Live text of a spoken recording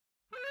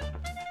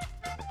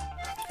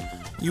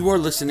You are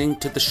listening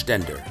to The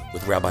Stender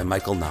with Rabbi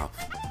Michael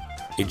Knopf,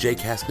 a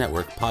JCast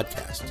Network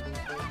podcast.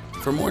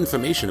 For more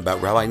information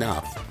about Rabbi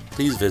Knopf,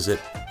 please visit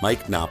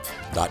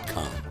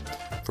mikeknopf.com.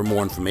 For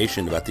more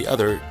information about the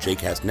other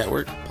JCast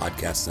Network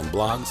podcasts and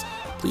blogs,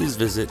 please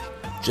visit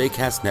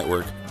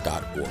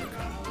jcastnetwork.org.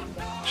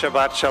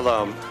 Shabbat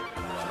Shalom.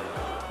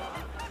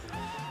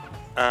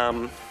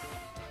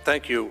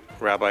 Thank you,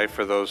 Rabbi,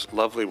 for those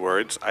lovely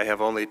words. I have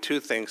only two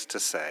things to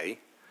say.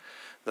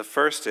 The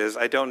first is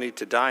I don't need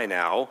to die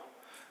now,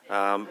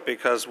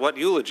 because what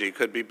eulogy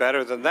could be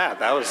better than that?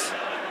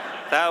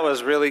 That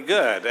was really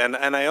good, and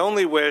I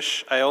only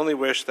wish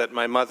that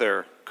my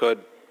mother could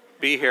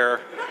be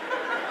here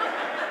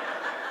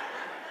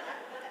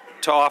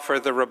to offer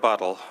the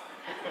rebuttal.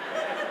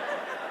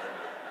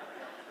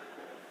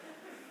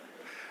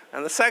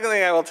 And the second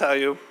thing I will tell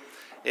you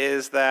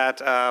is that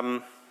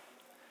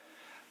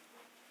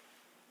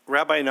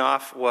Rabbi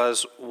Knopf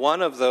was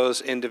one of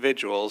those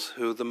individuals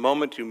who, the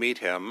moment you meet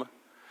him,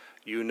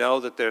 you know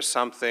that there's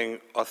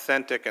something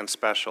authentic and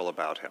special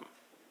about him.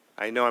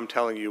 I know I'm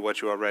telling you what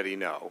you already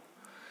know.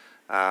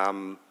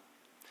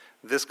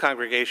 This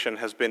congregation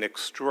has been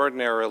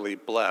extraordinarily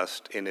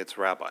blessed in its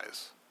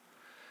rabbis.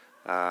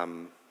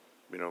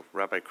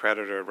 Rabbi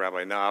Creditor,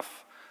 Rabbi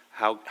Knopf,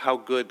 how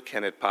good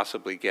can it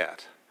possibly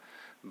get?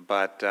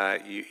 But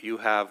you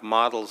have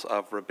models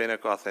of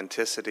rabbinic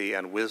authenticity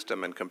and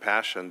wisdom and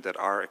compassion that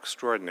are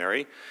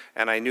extraordinary,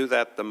 and I knew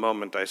that the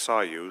moment I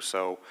saw you,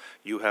 so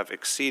you have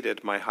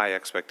exceeded my high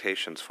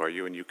expectations for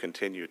you, and you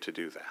continue to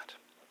do that.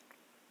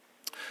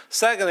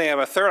 Secondly, I have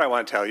a third I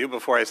want to tell you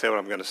before I say what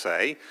I'm going to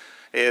say,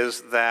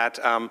 is that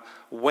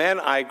when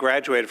I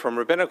graduated from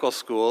rabbinical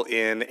school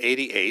in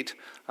 '88,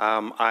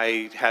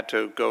 I had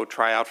to go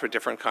try out for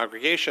different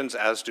congregations,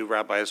 as do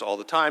rabbis all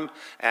the time,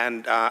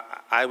 and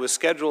I was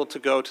scheduled to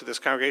go to this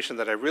congregation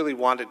that I really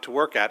wanted to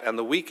work at, and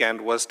the weekend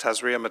was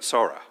Tazria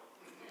Metzora.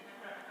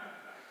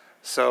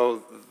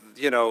 So,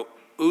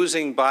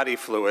 oozing body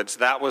fluids,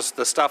 that was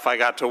the stuff I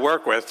got to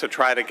work with to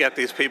try to get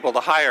these people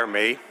to hire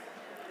me.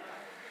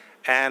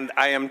 And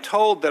I am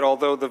told that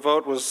although the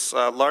vote was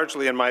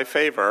largely in my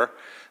favor,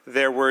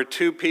 there were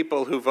two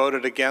people who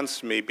voted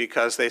against me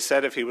because they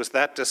said if he was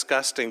that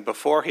disgusting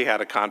before he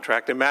had a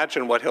contract,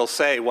 imagine what he'll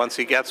say once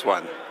he gets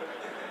one.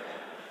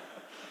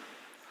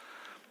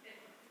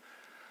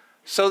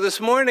 So this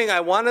morning,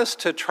 I want us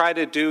to try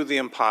to do the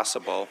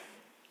impossible.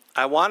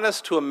 I want us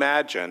to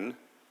imagine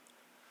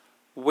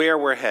where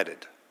we're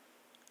headed.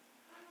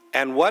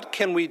 And what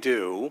can we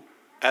do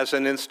as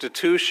an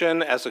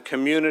institution, as a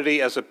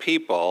community, as a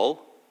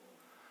people,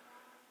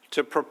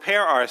 to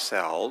prepare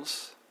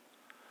ourselves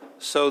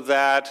so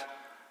that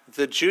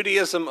the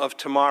Judaism of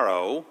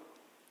tomorrow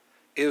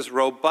is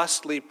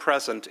robustly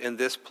present in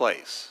this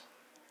place.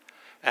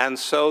 And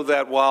so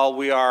that while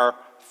we are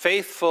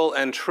faithful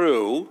and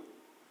true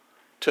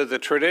to the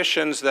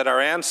traditions that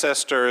our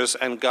ancestors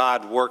and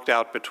God worked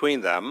out between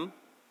them,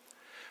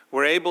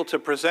 we're able to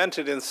present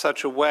it in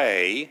such a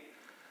way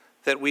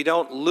that we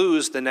don't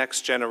lose the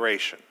next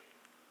generation.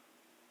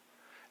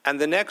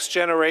 And the next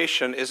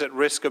generation is at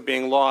risk of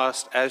being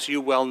lost, as you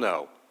well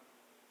know.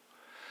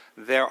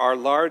 There are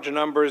large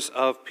numbers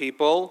of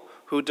people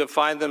who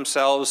define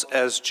themselves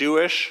as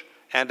Jewish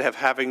and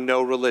having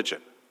no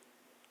religion.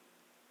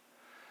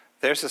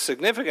 There's a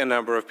significant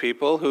number of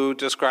people who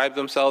describe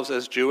themselves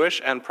as Jewish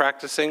and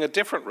practicing a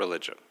different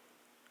religion.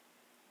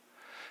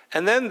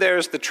 And then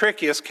there's the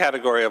trickiest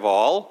category of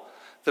all,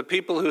 the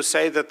people who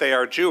say that they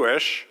are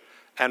Jewish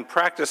and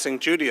practicing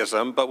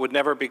Judaism, but would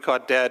never be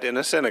caught dead in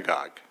a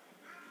synagogue.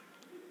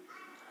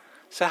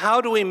 So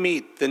how do we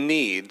meet the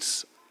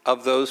needs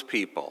of those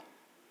people?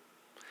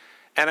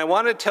 And I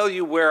want to tell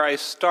you where I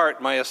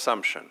start my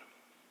assumption.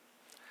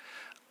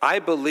 I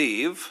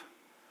believe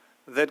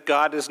that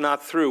God is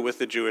not through with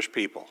the Jewish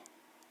people,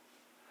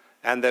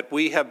 and that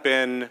we have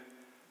been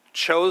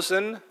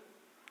chosen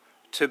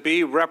to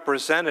be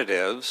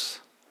representatives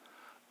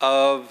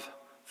of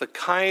the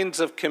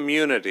kinds of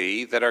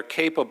community that are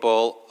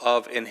capable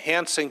of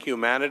enhancing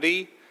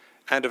humanity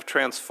and of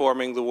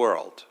transforming the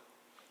world.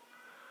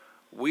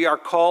 We are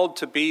called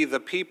to be the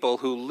people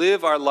who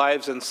live our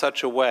lives in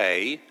such a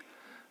way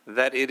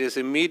that it is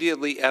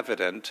immediately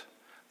evident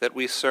that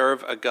we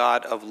serve a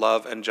God of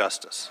love and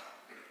justice.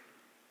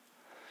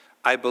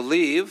 I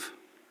believe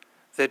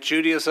that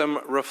Judaism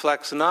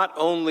reflects not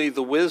only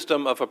the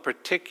wisdom of a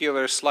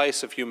particular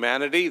slice of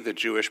humanity, the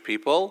Jewish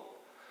people,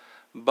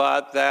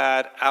 but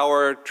that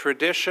our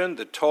tradition,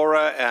 the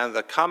Torah, and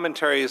the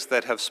commentaries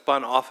that have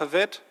spun off of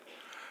it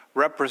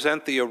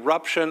represent the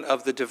eruption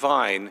of the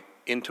divine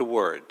into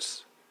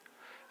words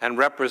and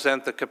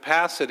represent the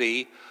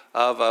capacity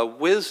of a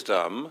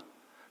wisdom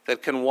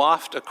that can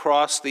waft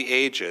across the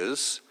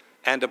ages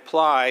and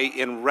apply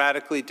in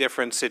radically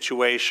different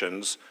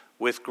situations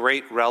with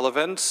great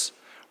relevance,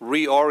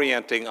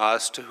 reorienting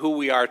us to who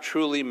we are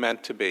truly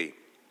meant to be.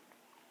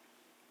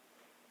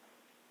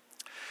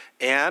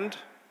 And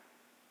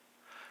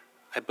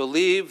I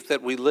believe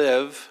that we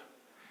live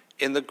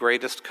in the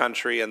greatest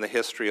country in the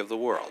history of the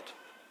world.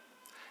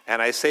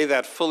 And I say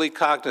that fully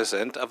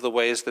cognizant of the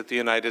ways that the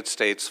United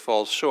States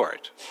falls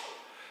short.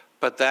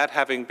 But that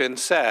having been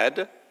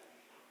said,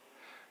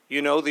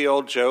 you know the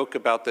old joke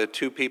about the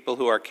two people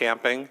who are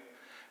camping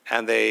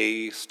and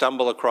they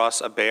stumble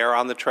across a bear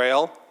on the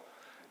trail,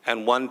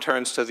 and one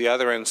turns to the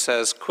other and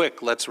says,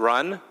 "Quick, let's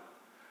run."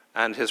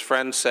 And his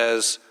friend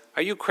says,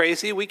 "Are you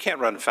crazy? We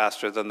can't run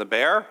faster than the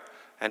bear."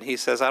 And he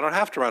says, "I don't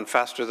have to run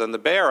faster than the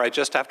bear, I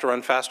just have to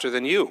run faster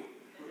than you."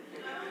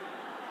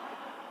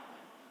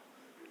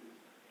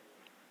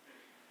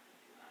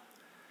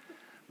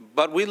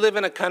 But we live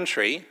in a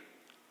country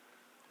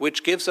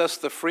which gives us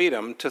the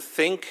freedom to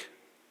think,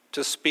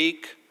 to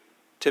speak,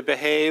 to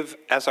behave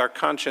as our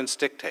conscience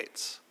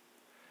dictates.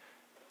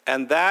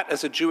 And that,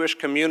 as a Jewish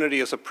community,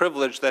 is a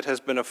privilege that has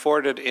been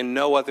afforded in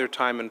no other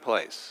time and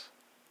place,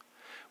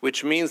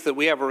 which means that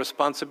we have a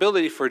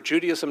responsibility for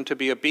Judaism to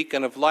be a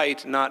beacon of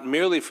light, not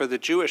merely for the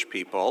Jewish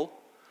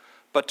people,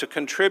 but to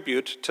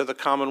contribute to the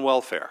common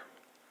welfare,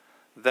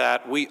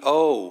 that we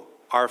owe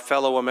our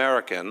fellow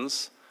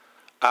Americans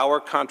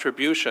our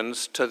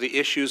contributions to the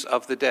issues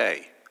of the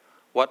day.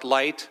 What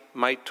light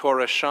might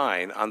Torah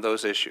shine on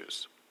those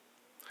issues?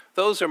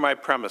 Those are my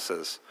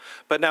premises.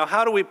 But now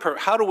how do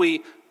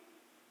we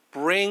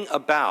bring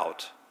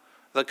about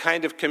the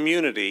kind of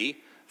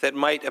community that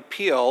might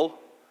appeal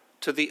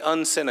to the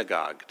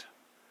unsynagogued,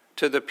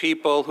 to the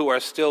people who are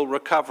still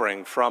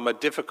recovering from a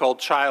difficult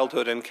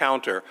childhood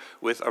encounter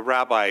with a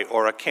rabbi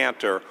or a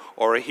cantor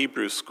or a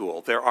Hebrew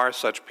school? There are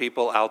such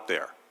people out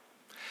there.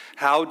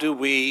 How do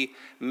we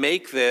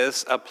make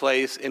this a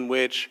place in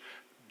which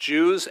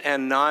Jews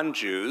and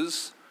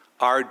non-Jews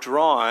are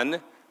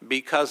drawn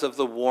because of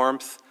the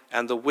warmth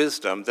and the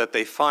wisdom that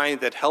they find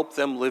that help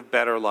them live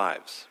better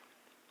lives?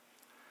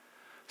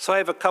 So I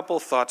have a couple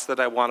thoughts that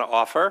I want to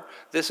offer.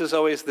 This is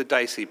always the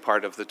dicey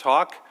part of the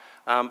talk.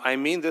 I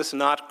mean this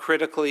not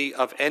critically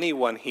of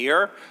anyone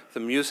here. The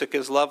music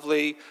is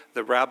lovely.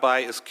 The rabbi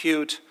is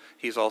cute.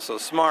 He's also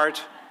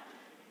smart.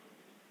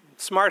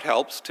 Smart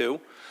helps, too.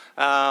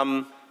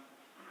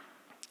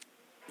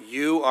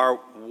 You are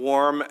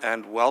warm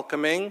and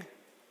welcoming.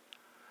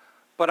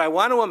 But I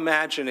want to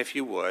imagine, if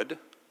you would,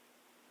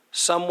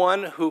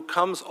 someone who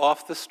comes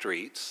off the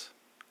streets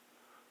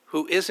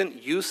who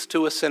isn't used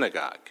to a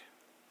synagogue,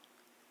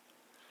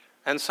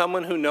 and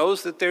someone who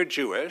knows that they're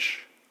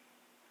Jewish.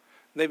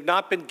 They've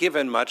not been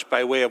given much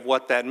by way of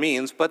what that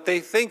means, but they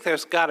think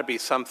there's got to be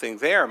something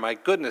there. My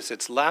goodness,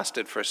 it's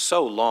lasted for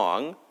so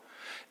long,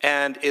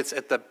 and it's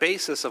at the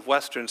basis of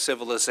Western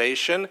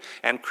civilization,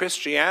 and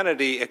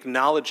Christianity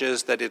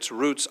acknowledges that its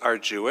roots are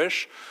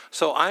Jewish,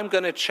 so I'm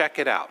going to check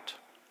it out.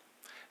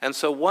 And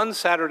so one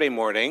Saturday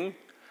morning,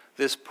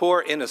 this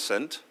poor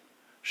innocent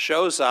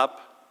shows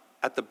up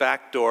at the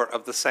back door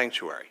of the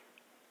sanctuary.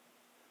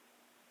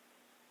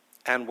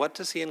 And what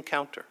does he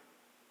encounter?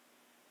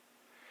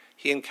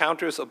 He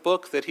encounters a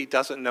book that he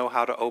doesn't know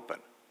how to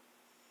open.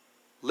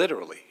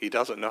 Literally, he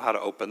doesn't know how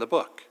to open the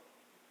book.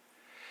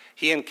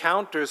 He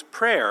encounters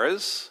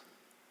prayers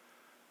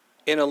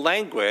in a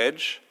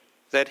language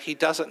that he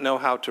doesn't know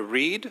how to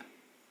read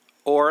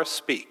or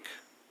speak,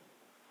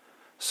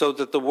 so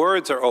that the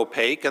words are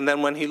opaque, and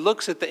then when he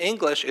looks at the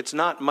English, it's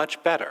not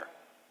much better.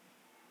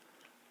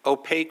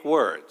 Opaque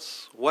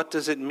words. What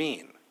does it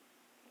mean?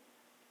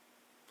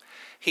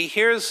 He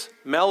hears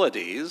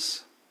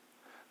melodies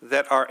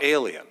that are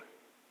alien,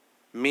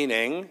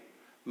 meaning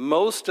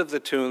most of the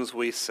tunes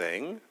we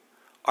sing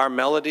are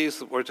melodies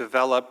that were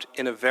developed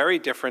in a very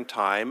different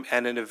time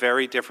and in a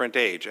very different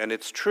age. And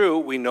it's true,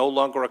 we no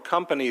longer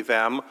accompany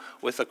them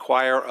with a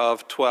choir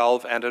of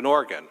 12 and an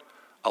organ.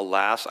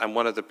 Alas, I'm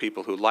one of the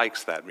people who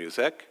likes that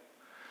music.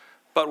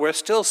 But we're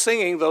still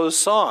singing those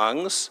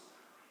songs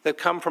that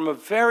come from a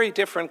very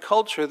different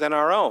culture than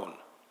our own.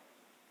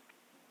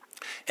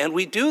 And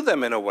we do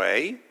them in a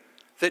way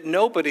that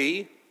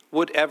nobody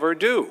would ever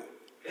do.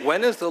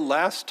 When is the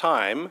last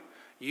time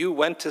you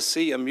went to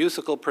see a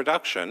musical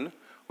production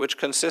which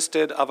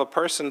consisted of a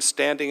person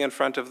standing in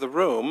front of the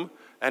room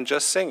and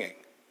just singing?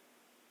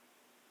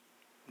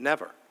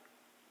 Never.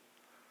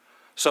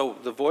 So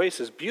the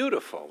voice is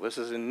beautiful. This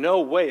is in no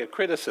way a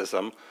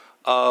criticism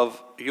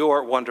of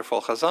your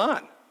wonderful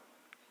chazan,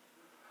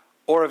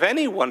 or of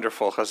any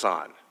wonderful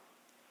chazan.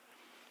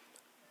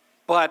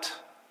 But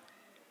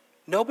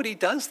nobody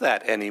does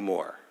that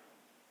anymore.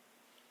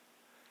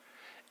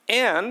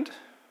 And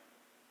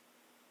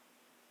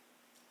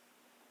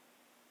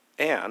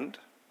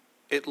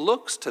it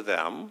looks to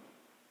them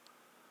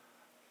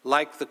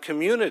like the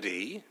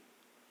community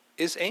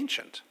is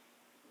ancient.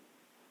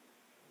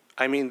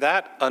 I mean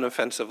that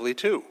unoffensively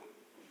too.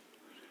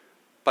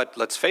 But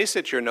let's face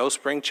it, you're no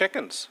spring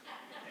chickens.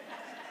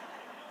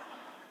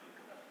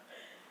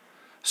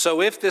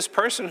 So if this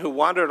person who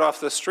wandered off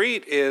the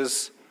street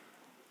is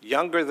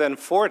younger than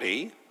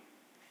 40,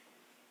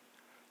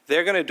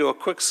 they're going to do a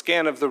quick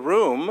scan of the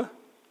room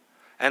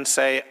and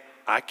say,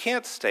 I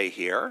can't stay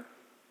here.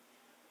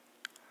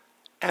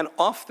 And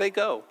off they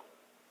go.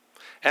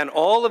 And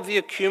all of the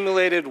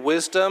accumulated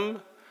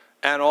wisdom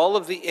and all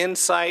of the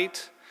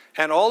insight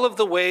and all of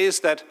the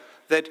ways that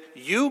that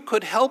you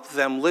could help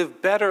them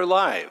live better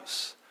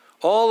lives,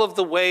 all of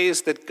the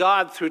ways that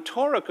God through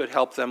Torah could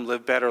help them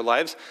live better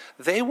lives,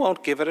 they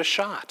won't give it a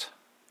shot.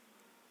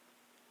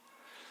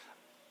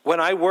 When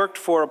I worked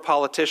for a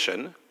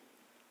politician,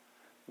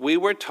 we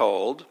were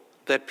told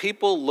that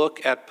people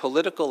look at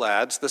political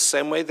ads the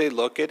same way they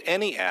look at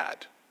any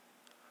ad.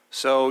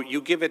 So you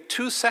give it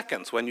 2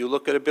 seconds when you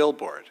look at a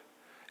billboard.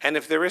 And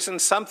if there isn't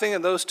something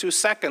in those 2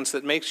 seconds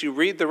that makes you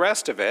read the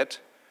rest of it,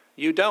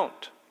 you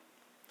don't.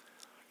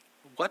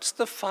 What's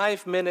the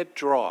 5-minute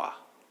draw?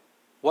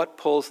 What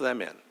pulls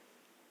them in?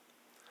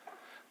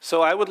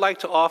 So I would like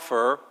to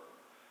offer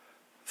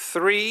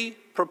 3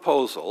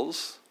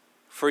 proposals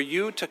for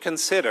you to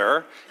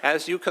consider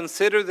as you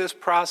consider this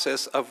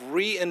process of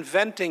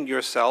reinventing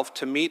yourself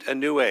to meet a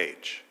new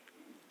age.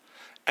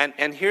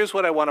 And here's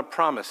what I want to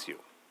promise you.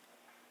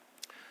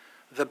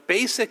 The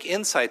basic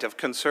insight of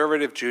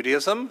conservative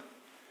Judaism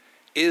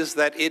is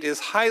that it is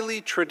highly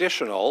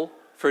traditional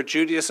for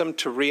Judaism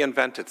to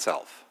reinvent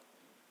itself.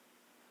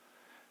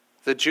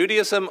 The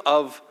Judaism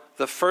of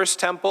the first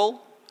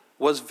temple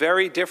was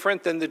very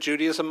different than the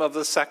Judaism of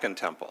the second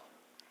temple.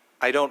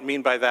 I don't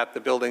mean by that the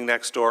building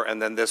next door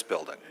and then this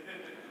building.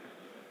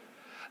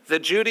 The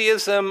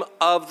Judaism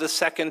of the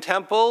second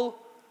temple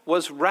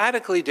was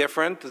radically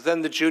different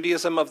than the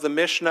Judaism of the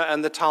Mishnah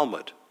and the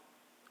Talmud,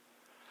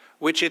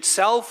 which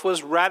itself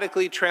was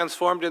radically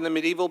transformed in the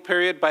medieval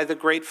period by the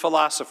great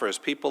philosophers,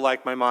 people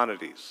like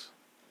Maimonides,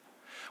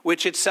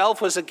 which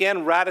itself was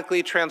again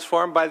radically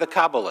transformed by the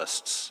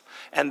Kabbalists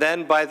and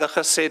then by the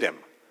Hasidim.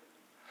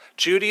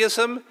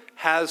 Judaism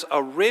has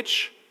a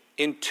rich,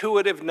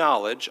 intuitive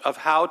knowledge of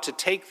how to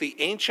take the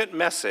ancient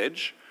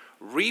message,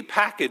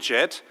 repackage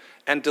it,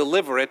 and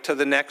deliver it to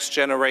the next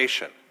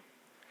generation.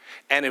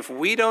 And if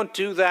we don't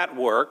do that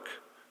work,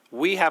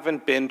 we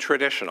haven't been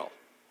traditional.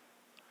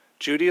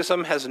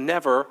 Judaism has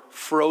never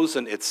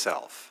frozen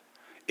itself.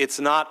 It's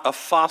not a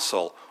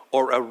fossil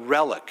or a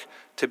relic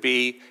to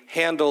be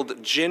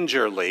handled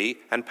gingerly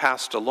and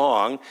passed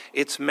along.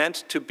 It's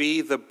meant to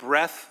be the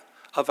breath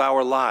of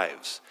our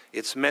lives.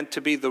 It's meant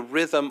to be the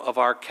rhythm of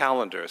our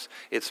calendars.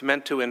 It's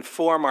meant to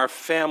inform our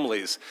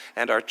families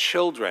and our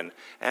children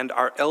and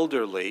our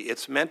elderly.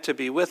 It's meant to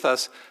be with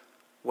us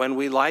when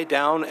we lie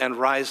down and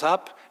rise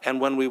up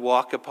and when we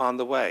walk upon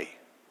the way.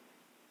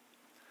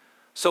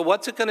 So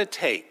what's it going to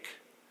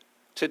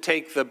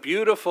take the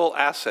beautiful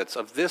assets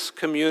of this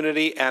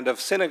community and of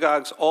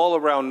synagogues all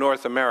around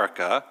North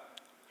America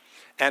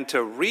and to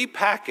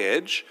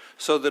repackage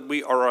so that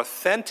we are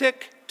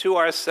authentic to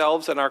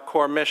ourselves and our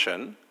core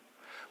mission,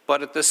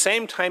 but at the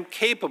same time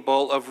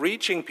capable of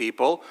reaching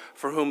people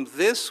for whom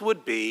this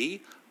would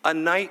be a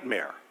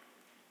nightmare?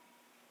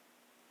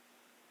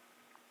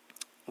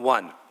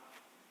 1,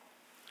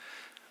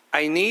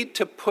 I need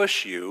to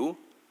push you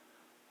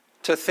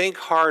to think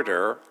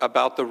harder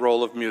about the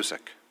role of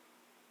music.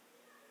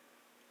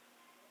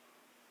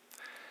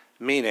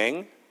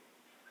 Meaning,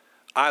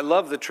 I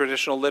love the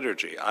traditional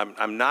liturgy.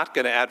 I'm not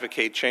going to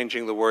advocate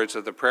changing the words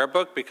of the prayer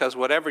book because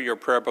whatever your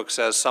prayer book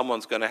says,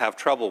 someone's going to have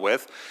trouble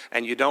with,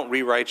 and you don't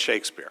rewrite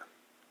Shakespeare.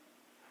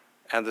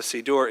 And the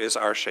Siddur is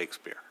our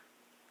Shakespeare.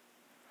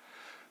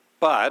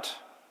 But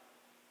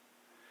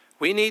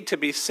we need to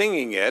be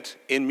singing it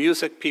in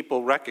music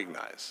people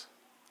recognize.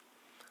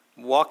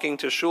 Walking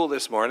to shul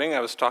this morning,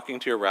 I was talking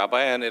to your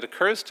rabbi, and it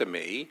occurs to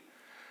me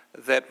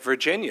that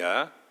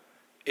Virginia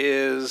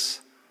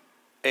is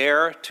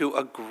heir to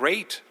a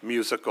great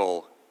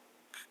musical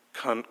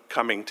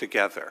coming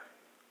together.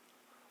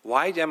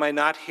 Why am I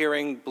not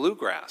hearing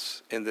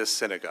bluegrass in this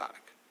synagogue?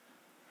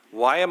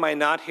 Why am I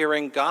not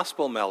hearing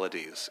gospel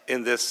melodies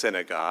in this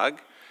synagogue?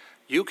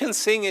 You can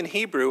sing in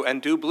Hebrew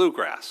and do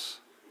bluegrass.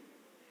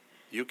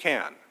 You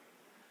can.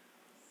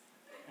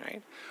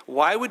 Right?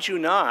 Why would you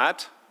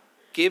not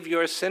give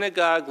your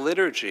synagogue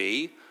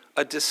liturgy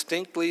a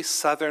distinctly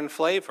Southern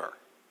flavor,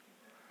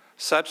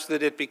 such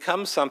that it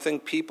becomes something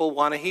people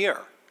want to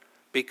hear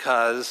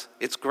because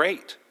it's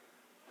great?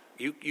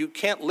 You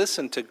can't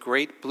listen to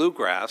great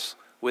bluegrass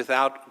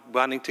without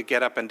wanting to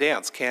get up and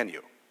dance, can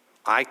you?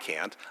 I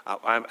can't.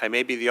 I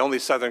may be the only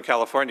Southern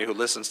California who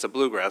listens to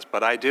bluegrass,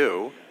 but I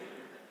do.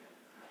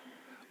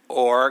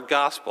 Or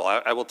gospel.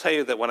 I will tell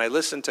you that when I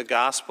listen to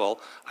gospel,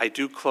 I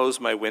do close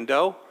my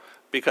window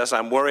because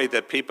I'm worried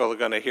that people are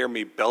going to hear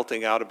me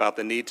belting out about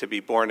the need to be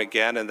born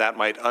again, and that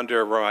might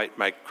underwrite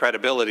my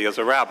credibility as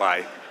a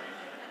rabbi.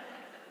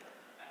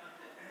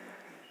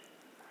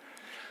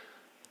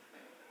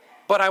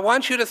 But I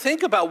want you to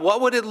think about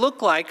what would it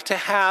look like to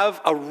have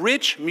a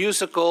rich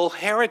musical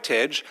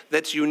heritage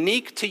that's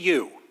unique to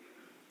you,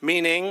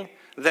 meaning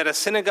that a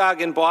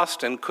synagogue in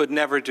Boston could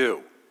never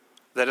do,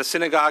 that a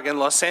synagogue in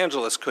Los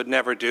Angeles could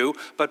never do,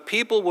 but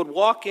people would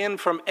walk in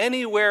from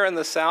anywhere in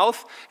the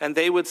South and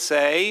they would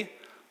say,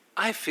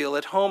 I feel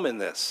at home in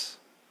this.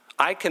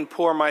 I can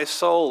pour my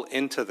soul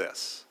into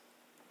this.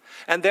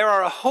 And there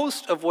are a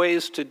host of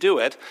ways to do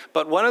it,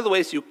 but one of the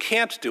ways you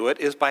can't do it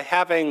is by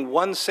having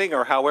one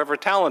singer, however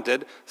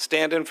talented,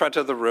 stand in front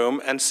of the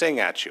room and sing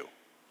at you.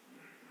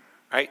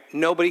 Right?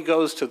 Nobody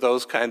goes to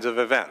those kinds of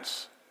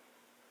events.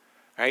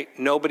 right?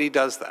 Nobody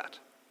does that.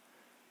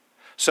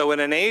 So in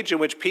an age in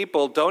which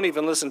people don't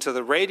even listen to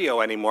the radio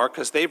anymore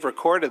because they've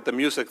recorded the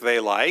music they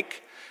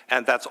like,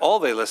 and that's all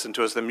they listen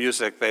to is the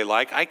music they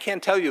like, I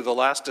can't tell you the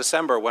last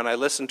December when I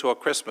listened to a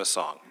Christmas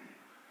song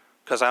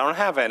because I don't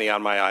have any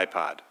on my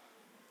iPod.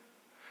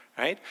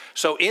 Right?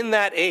 So in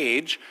that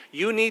age,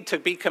 you need to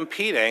be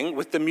competing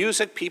with the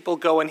music people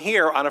go and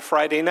hear on a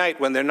Friday night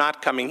when they're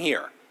not coming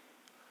here,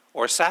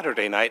 or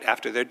Saturday night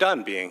after they're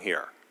done being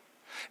here.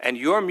 And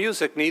your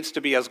music needs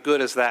to be as good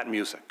as that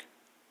music.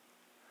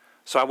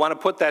 So I want to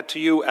put that to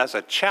you as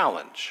a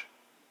challenge,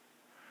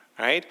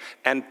 right?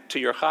 And to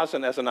your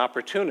chazan as an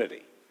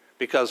opportunity.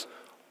 Because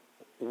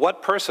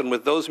what person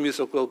with those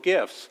musical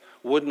gifts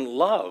wouldn't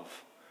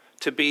love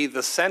to be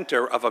the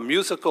center of a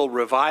musical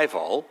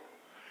revival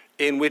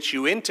in which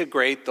you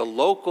integrate the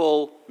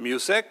local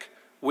music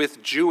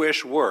with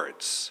Jewish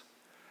words,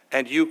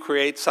 and you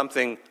create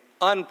something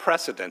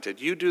unprecedented?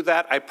 You do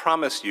that, I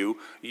promise you,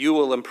 you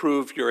will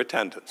improve your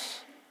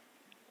attendance.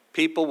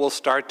 People will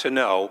start to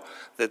know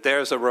that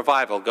there's a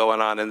revival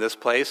going on in this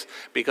place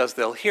because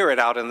they'll hear it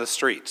out in the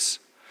streets.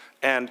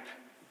 And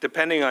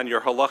depending on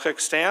your halachic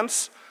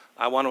stance,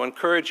 I want to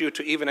encourage you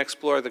to even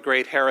explore the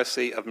great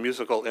heresy of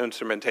musical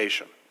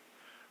instrumentation,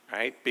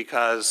 right?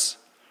 Because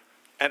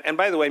And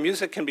by the way,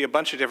 music can be a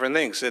bunch of different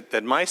things.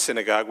 At my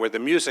synagogue, where the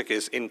music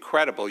is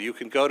incredible, you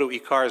can go to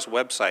IKAR's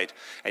website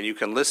and you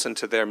can listen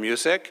to their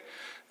music.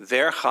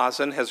 Their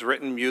chazan has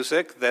written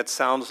music that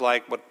sounds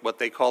like what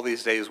they call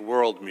these days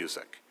world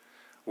music.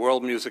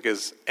 World music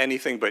is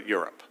anything but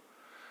Europe.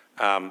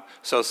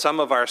 So some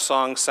of our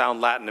songs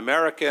sound Latin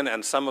American,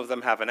 and some of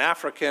them have an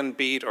African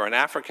beat or an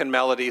African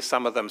melody.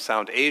 Some of them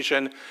sound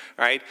Asian,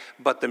 right?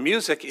 But the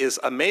music is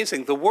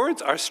amazing. The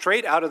words are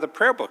straight out of the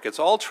prayer book. It's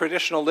all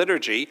traditional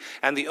liturgy,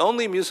 and the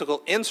only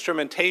musical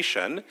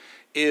instrumentation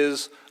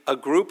is a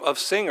group of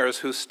singers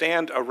who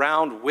stand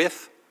around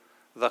with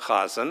the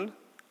chazan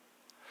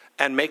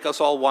and make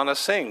us all want to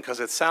sing because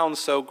it sounds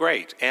so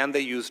great. And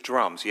they use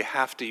drums. You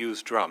have to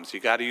use drums. You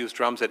got to use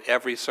drums at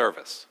every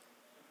service,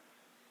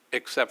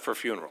 except for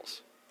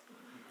funerals,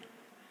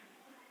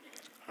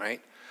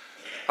 right?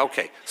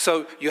 Okay,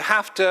 so you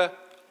have to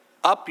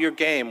up your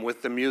game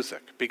with the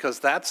music because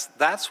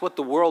that's what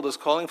the world is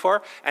calling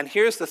for. And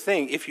here's the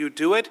thing, if you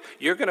do it,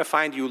 you're going to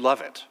find you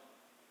love it.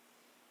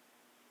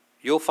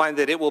 You'll find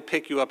that it will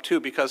pick you up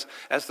too because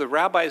as the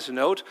rabbis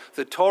note,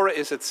 the Torah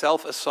is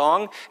itself a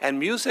song and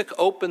music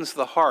opens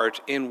the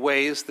heart in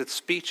ways that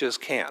speeches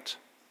can't.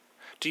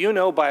 Do you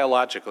know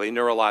biologically,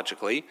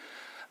 neurologically,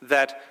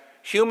 that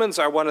humans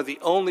are one of the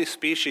only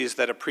species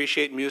that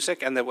appreciate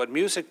music, and that what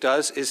music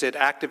does is it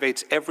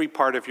activates every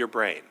part of your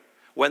brain.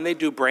 When they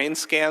do brain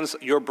scans,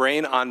 your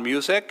brain on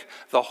music,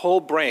 the whole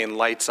brain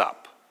lights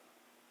up,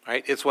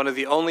 right? It's one of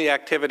the only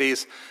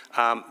activities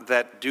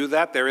that do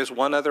that. There is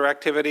one other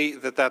activity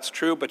that's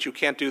true, but you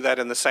can't do that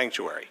in the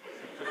sanctuary.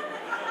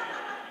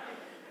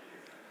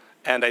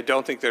 And I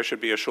don't think there should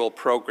be a shul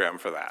program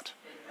for that.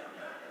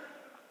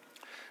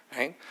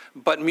 Right?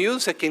 But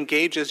music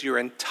engages your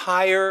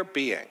entire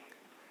being.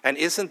 And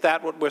isn't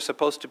that what we're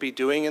supposed to be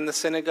doing in the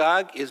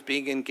synagogue, is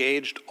being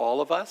engaged, all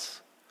of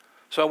us?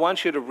 So I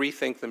want you to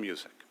rethink the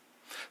music.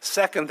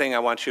 Second thing I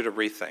want you to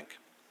rethink.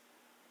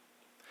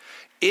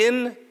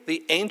 In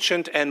the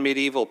ancient and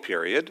medieval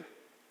period,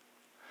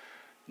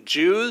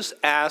 Jews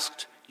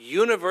asked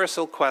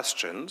universal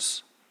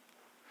questions,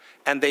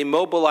 and they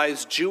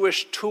mobilized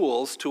Jewish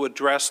tools to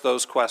address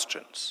those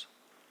questions.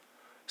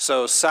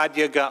 So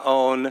Sadia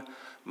Gaon,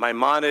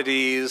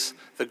 Maimonides,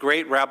 the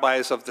great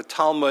rabbis of the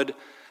Talmud,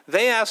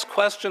 they ask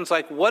questions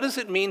like, what does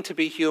it mean to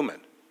be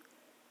human?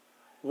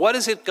 What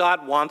is it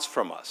God wants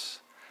from us?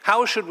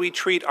 How should we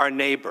treat our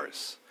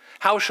neighbors?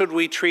 How should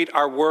we treat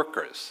our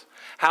workers?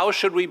 How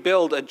should we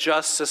build a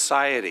just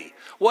society?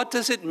 What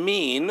does it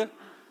mean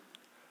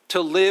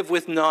to live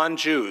with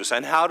non-Jews?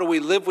 And how do we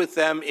live with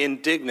them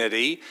in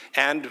dignity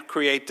and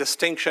create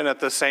distinction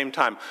at the same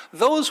time?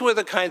 Those were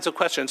the kinds of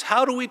questions.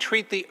 How do we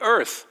treat the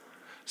earth?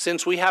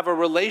 Since we have a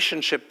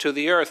relationship to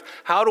the earth,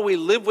 how do we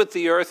live with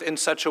the earth in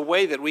such a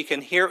way that we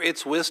can hear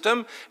its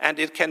wisdom and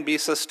it can be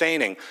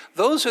sustaining?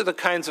 Those are the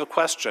kinds of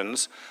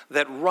questions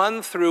that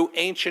run through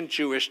ancient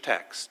Jewish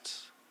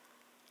texts.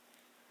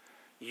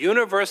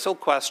 Universal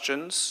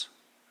questions,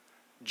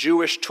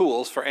 Jewish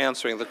tools for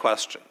answering the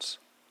questions.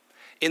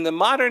 In the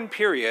modern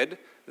period,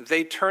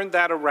 they turned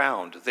that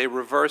around. They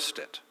reversed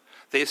it.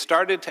 They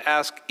started to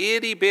ask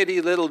itty-bitty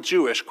little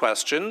Jewish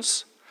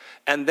questions,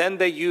 and then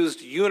they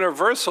used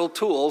universal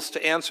tools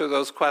to answer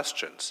those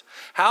questions.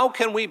 How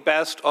can we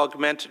best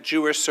augment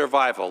Jewish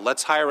survival?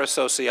 Let's hire a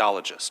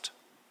sociologist.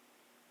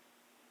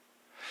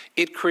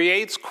 It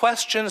creates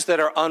questions that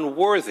are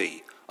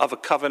unworthy of a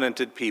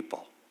covenanted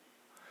people.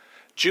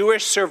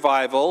 Jewish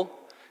survival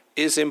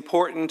is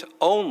important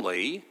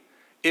only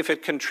if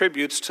it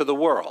contributes to the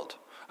world.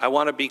 I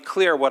want to be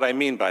clear what I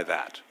mean by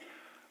that.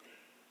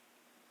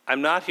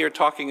 I'm not here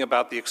talking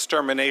about the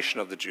extermination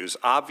of the Jews.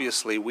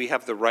 Obviously, we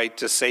have the right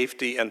to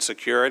safety and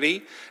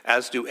security,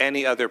 as do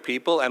any other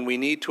people, and we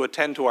need to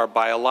attend to our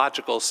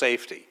biological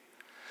safety.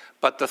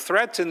 But the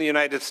threats in the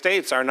United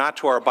States are not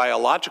to our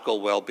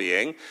biological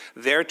well-being,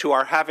 they're to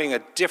our having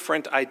a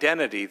different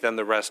identity than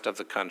the rest of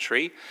the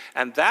country,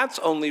 and that's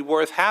only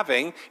worth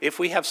having if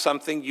we have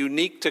something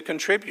unique to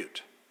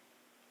contribute.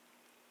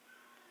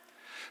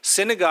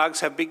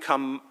 Synagogues have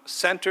become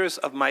centers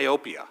of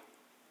myopia,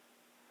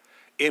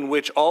 in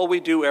which all we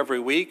do every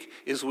week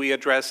is we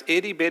address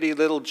itty-bitty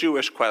little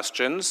Jewish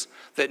questions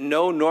that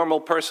no normal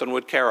person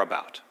would care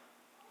about.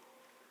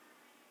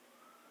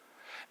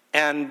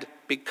 And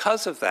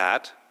because of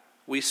that,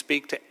 we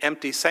speak to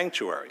empty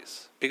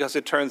sanctuaries, because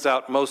it turns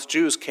out most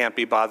Jews can't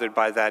be bothered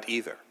by that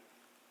either.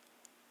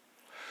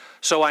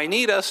 So I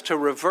need us to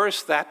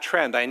reverse that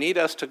trend. I need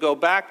us to go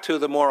back to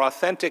the more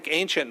authentic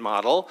ancient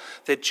model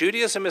that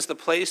Judaism is the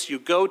place you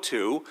go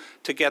to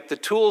get the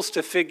tools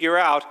to figure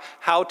out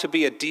how to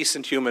be a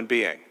decent human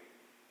being.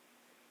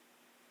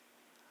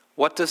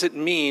 What does it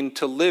mean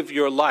to live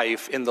your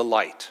life in the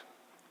light?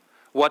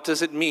 What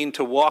does it mean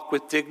to walk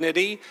with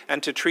dignity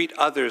and to treat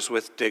others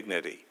with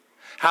dignity?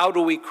 How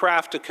do we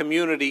craft a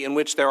community in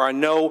which there are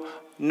no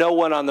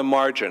one on the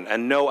margin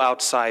and no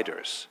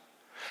outsiders?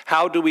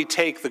 How do we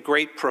take the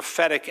great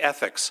prophetic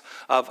ethics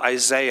of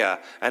Isaiah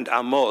and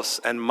Amos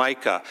and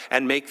Micah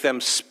and make them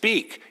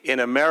speak in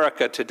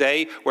America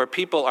today, where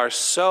people are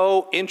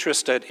so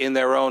interested in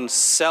their own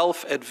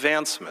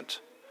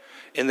self-advancement,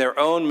 in their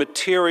own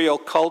material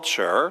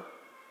culture,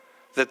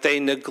 that they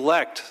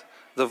neglect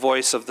the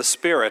voice of the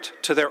Spirit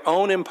to their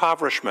own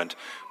impoverishment?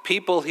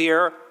 People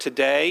here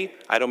today,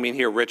 I don't mean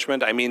here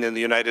Richmond, I mean in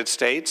the United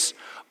States,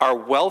 are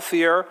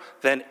wealthier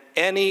than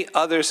any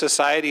other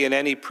society in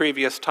any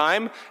previous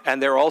time,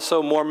 and they're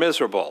also more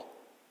miserable.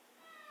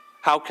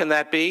 How can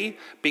that be?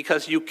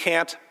 Because you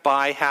can't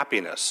buy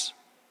happiness.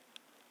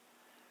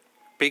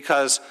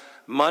 Because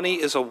money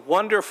is a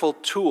wonderful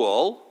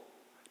tool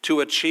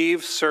to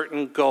achieve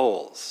certain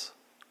goals.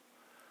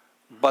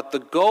 But the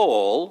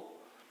goal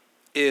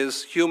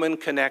is human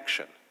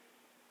connection.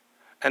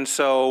 And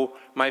so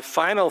my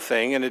final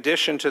thing, in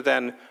addition to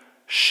then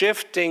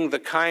shifting the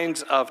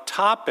kinds of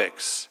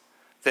topics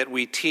that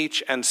we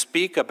teach and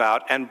speak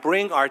about and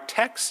bring our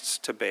texts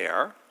to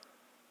bear,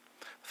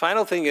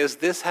 final thing is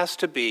this has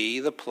to be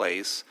the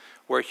place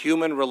where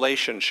human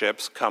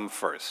relationships come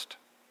first.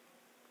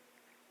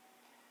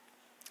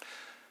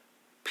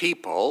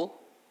 People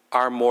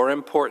are more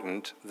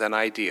important than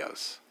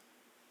ideas.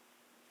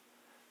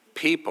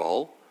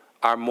 People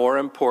are more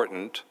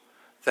important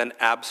than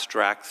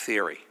abstract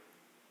theory.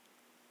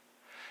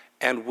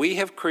 And we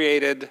have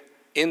created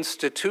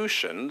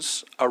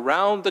institutions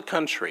around the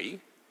country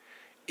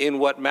in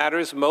what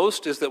matters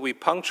most is that we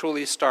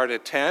punctually start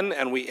at 10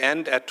 and we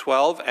end at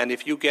 12, and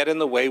if you get in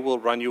the way, we'll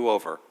run you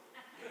over.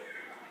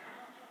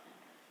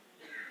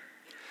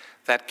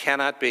 That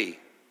cannot be.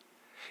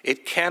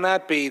 It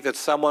cannot be that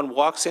someone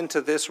walks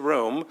into this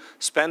room,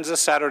 spends a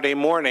Saturday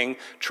morning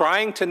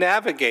trying to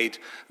navigate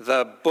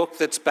the book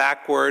that's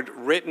backward,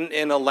 written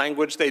in a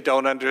language they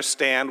don't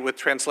understand, with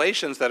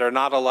translations that are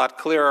not a lot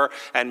clearer,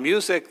 and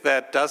music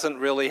that doesn't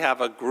really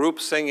have a group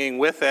singing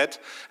with it,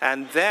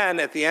 and then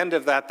at the end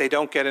of that, they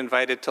don't get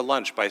invited to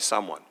lunch by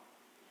someone.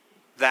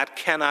 That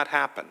cannot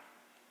happen.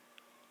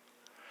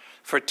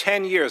 For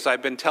 10 years,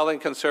 I've been telling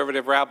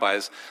conservative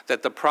rabbis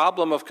that the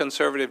problem of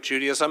conservative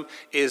Judaism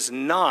is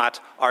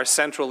not our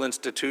central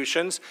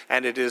institutions,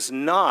 and it is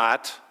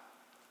not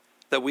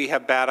that we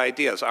have bad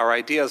ideas. Our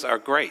ideas are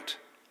great.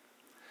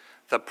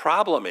 The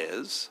problem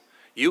is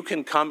you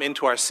can come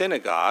into our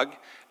synagogue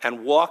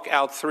and walk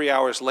out 3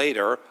 hours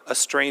later a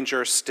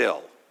stranger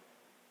still.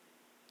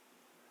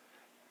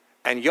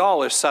 And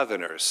y'all are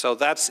Southerners, so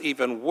that's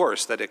even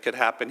worse that it could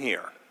happen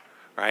here,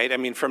 right? I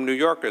mean, from New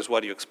Yorkers, what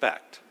do you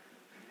expect?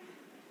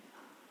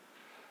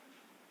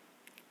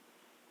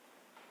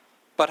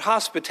 But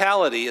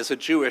hospitality is a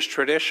Jewish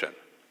tradition.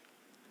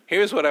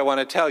 Here's what I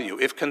want to tell you.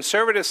 If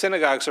conservative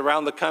synagogues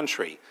around the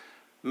country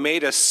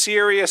made a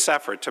serious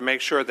effort to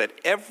make sure that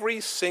every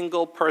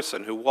single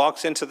person who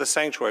walks into the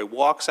sanctuary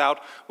walks out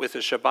with a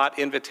Shabbat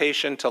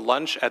invitation to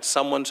lunch at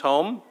someone's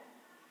home,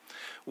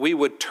 we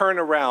would turn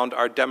around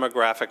our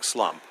demographic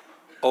slump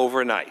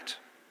overnight.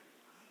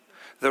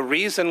 The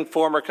reason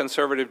former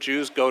conservative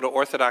Jews go to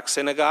Orthodox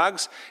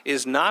synagogues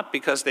is not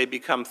because they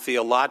become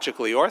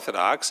theologically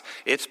Orthodox,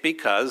 it's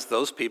because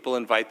those people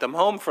invite them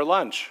home for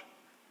lunch.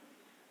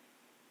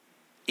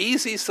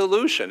 Easy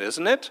solution,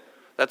 isn't it?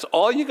 That's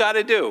all you got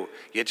to do.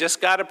 You just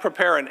got to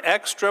prepare an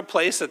extra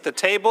place at the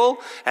table,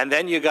 and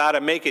then you got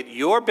to make it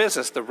your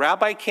business. The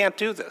rabbi can't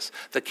do this.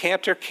 The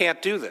cantor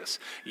can't do this.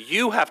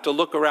 You have to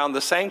look around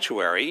the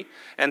sanctuary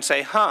and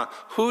say,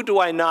 who do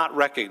I not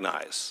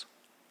recognize?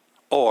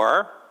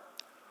 Or,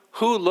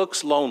 who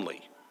looks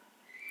lonely?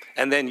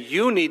 And then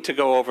you need to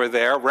go over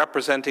there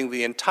representing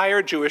the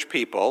entire Jewish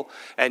people,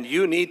 and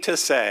you need to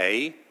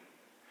say,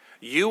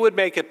 you would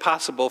make it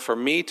possible for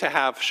me to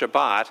have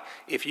Shabbat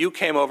if you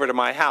came over to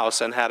my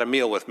house and had a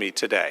meal with me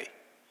today.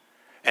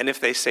 And if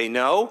they say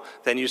no,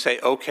 then you say,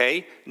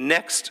 okay,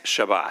 next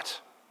Shabbat.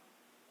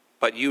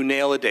 But you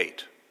nail a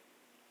date.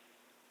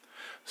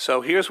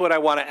 So here's what I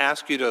want to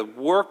ask you to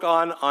work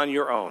on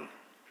your own.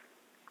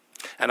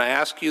 And I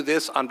ask you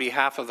this on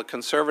behalf of the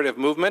conservative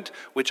movement,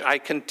 which I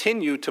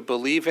continue to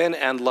believe in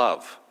and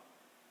love.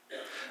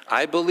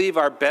 I believe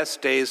our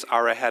best days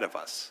are ahead of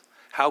us.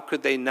 How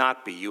could they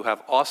not be? You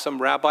have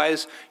awesome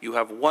rabbis, you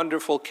have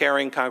wonderful,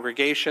 caring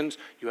congregations,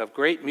 you have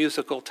great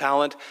musical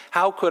talent.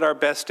 How could our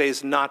best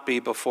days not be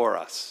before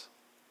us?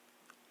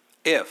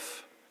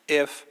 If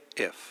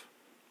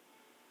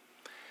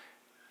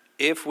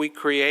we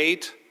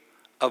create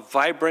a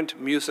vibrant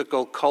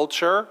musical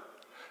culture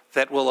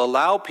that will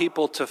allow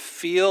people to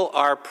feel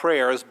our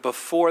prayers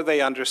before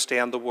they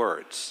understand the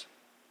words.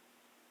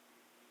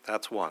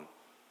 That's one.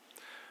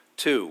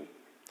 2,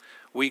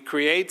 we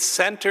create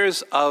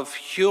centers of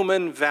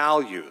human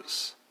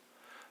values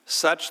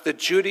such that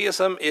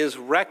Judaism is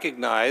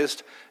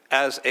recognized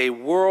as a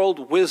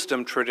world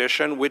wisdom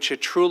tradition, which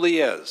it truly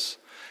is,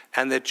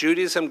 and that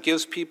Judaism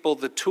gives people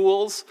the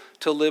tools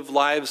to live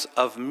lives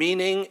of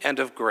meaning and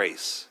of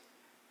grace.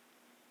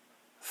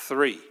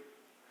 3,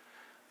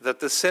 that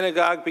the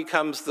synagogue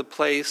becomes the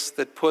place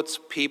that puts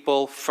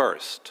people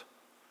first.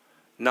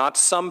 Not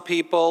some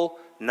people,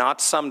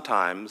 not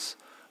sometimes,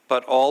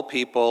 but all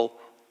people,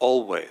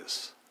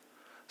 always.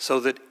 So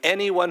that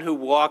anyone who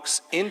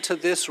walks into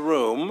this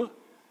room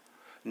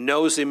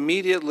knows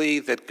immediately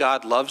that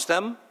God loves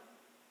them,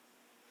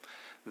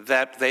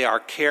 that they are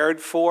cared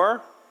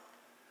for,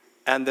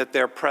 and that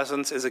their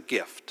presence is a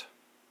gift.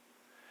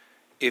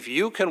 If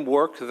you can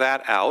work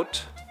that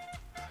out,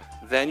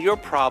 then your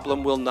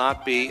problem will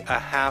not be a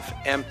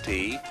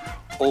half-empty,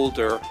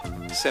 older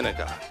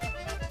synagogue.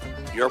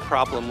 Your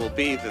problem will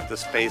be that the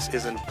space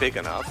isn't big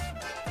enough,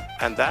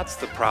 and that's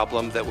the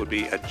problem that would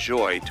be a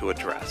joy to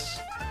address.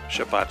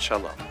 Shabbat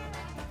Shalom.